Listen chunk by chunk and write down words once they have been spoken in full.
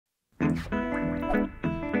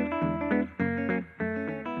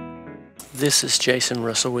This is Jason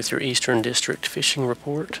Russell with your Eastern District Fishing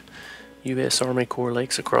Report. U.S. Army Corps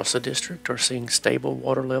lakes across the district are seeing stable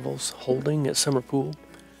water levels holding at summer pool.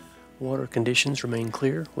 Water conditions remain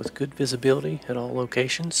clear with good visibility at all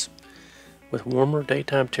locations. With warmer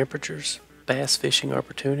daytime temperatures, bass fishing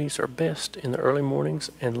opportunities are best in the early mornings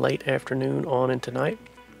and late afternoon on into night.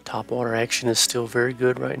 Topwater action is still very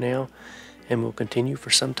good right now and will continue for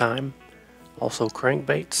some time. Also,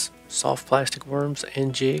 crankbaits, soft plastic worms,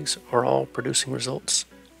 and jigs are all producing results.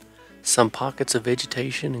 Some pockets of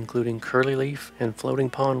vegetation, including curlyleaf and floating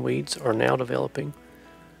pond weeds, are now developing.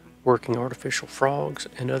 Working artificial frogs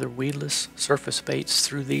and other weedless surface baits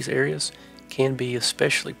through these areas can be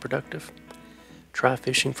especially productive. Try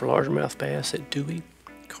fishing for largemouth bass at Dewey,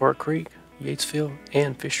 Carr Creek, Yatesville,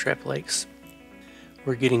 and Fish Trap Lakes.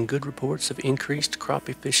 We're getting good reports of increased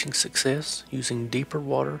crappie fishing success using deeper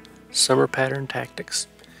water summer pattern tactics.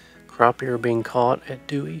 Crappie are being caught at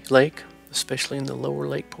Dewey Lake, especially in the lower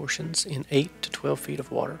lake portions, in 8 to 12 feet of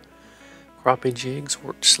water. Crappie jigs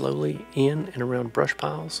work slowly in and around brush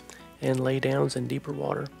piles and laydowns in deeper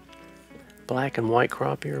water. Black and white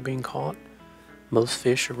crappie are being caught. Most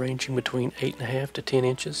fish are ranging between 8.5 to 10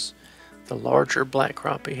 inches. The larger black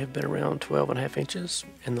crappie have been around 12.5 inches,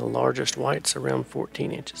 and the largest whites around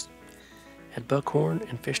 14 inches. At Buckhorn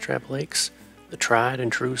and Fish Trap Lakes, the tried and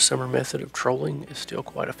true summer method of trolling is still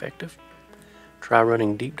quite effective. Try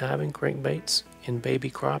running deep diving crankbaits in baby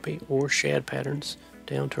crappie or shad patterns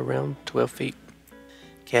down to around 12 feet.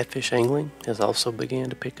 Catfish angling has also begun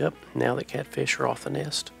to pick up now that catfish are off the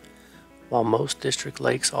nest. While most district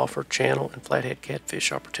lakes offer channel and flathead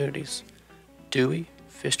catfish opportunities, Dewey,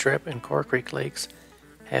 Fish Trap, and Carr Creek lakes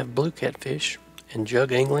have blue catfish, and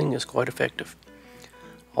jug angling is quite effective.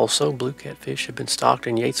 Also, blue catfish have been stocked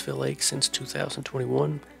in Yatesville Lake since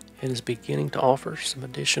 2021 and is beginning to offer some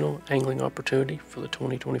additional angling opportunity for the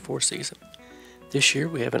 2024 season. This year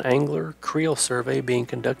we have an angler creel survey being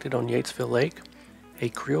conducted on Yatesville Lake. A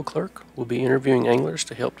creel clerk will be interviewing anglers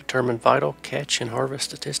to help determine vital catch and harvest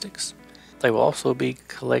statistics. They will also be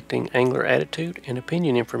collecting angler attitude and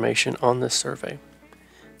opinion information on this survey.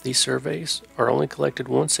 These surveys are only collected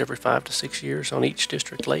once every 5 to 6 years on each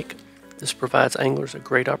district lake. This provides anglers a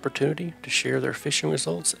great opportunity to share their fishing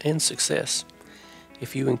results and success.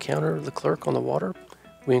 If you encounter the clerk on the water,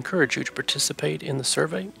 we encourage you to participate in the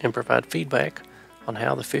survey and provide feedback on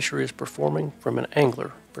how the fishery is performing from an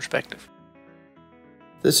angler perspective.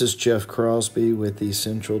 This is Jeff Crosby with the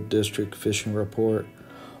Central District Fishing Report.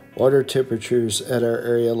 Water temperatures at our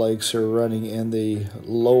area lakes are running in the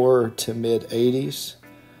lower to mid 80s.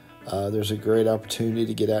 There's a great opportunity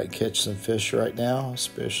to get out and catch some fish right now,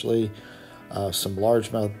 especially some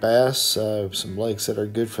largemouth bass. Some lakes that are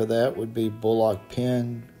good for that would be Bullock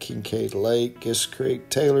Pen, Kincaid Lake, Gist Creek,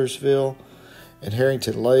 Taylorsville, and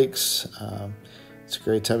Harrington Lakes. It's a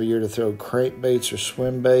great time of year to throw crankbaits or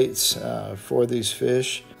swim baits for these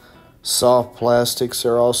fish. Soft plastics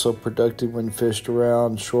are also productive when fished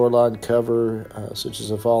around shoreline cover, such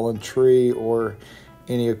as a fallen tree or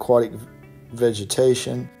any aquatic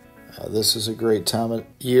vegetation. This is a great time of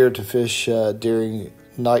year to fish during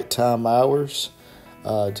nighttime hours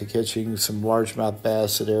to catching some largemouth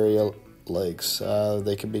bass at area lakes.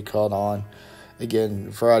 They can be caught on, again,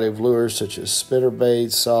 a variety of lures such as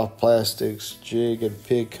spinnerbaits, soft plastics, jig and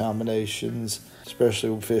pig combinations, especially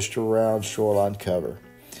when fished around shoreline cover.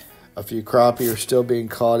 A few crappie are still being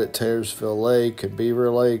caught at Taylorsville Lake and Beaver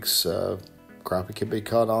Lakes. Crappie can be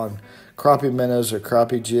caught on crappie minnows or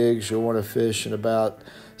crappie jigs. You'll want to fish in about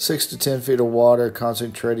 6 to 10 feet of water,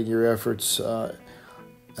 concentrating your efforts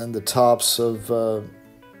on the tops of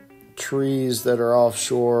trees that are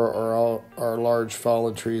offshore or large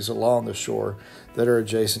fallen trees along the shore that are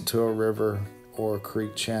adjacent to a river or a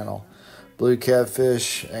creek channel. Blue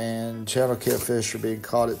catfish and channel catfish are being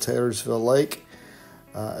caught at Taylorsville Lake,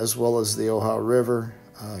 as well as the Ohio River.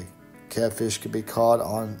 Catfish can be caught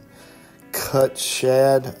on cut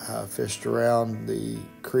shad, fished around the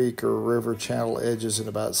creek or river channel edges in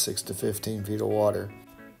about 6 to 15 feet of water.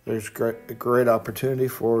 There's a great opportunity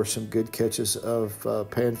for some good catches of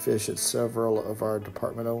panfish at several of our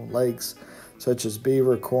department-owned lakes, such as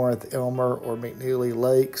Beaver, Corinth, Elmer, or McNeely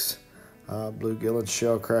Lakes. Bluegill and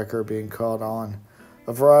shellcracker being caught on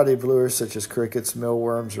a variety of lures such as crickets,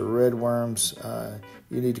 millworms, or redworms.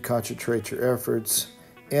 You need to concentrate your efforts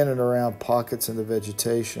in and around pockets in the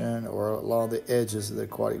vegetation or along the edges of the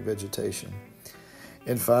aquatic vegetation.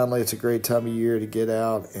 And finally, it's a great time of year to get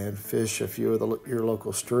out and fish a few of your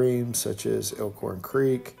local streams, such as Elkhorn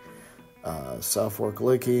Creek, South Fork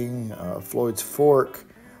Licking, Floyd's Fork,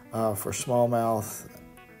 for smallmouth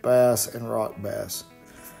bass and rock bass.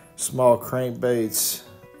 Small crankbaits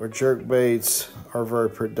or jerk baits are very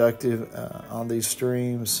productive on these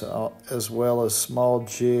streams, as well as small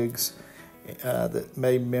jigs that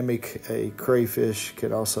may mimic a crayfish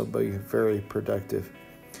can also be very productive.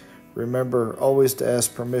 Remember always to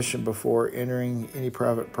ask permission before entering any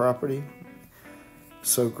private property.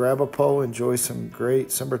 So grab a pole, enjoy some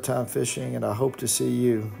great summertime fishing, and I hope to see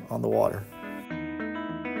you on the water.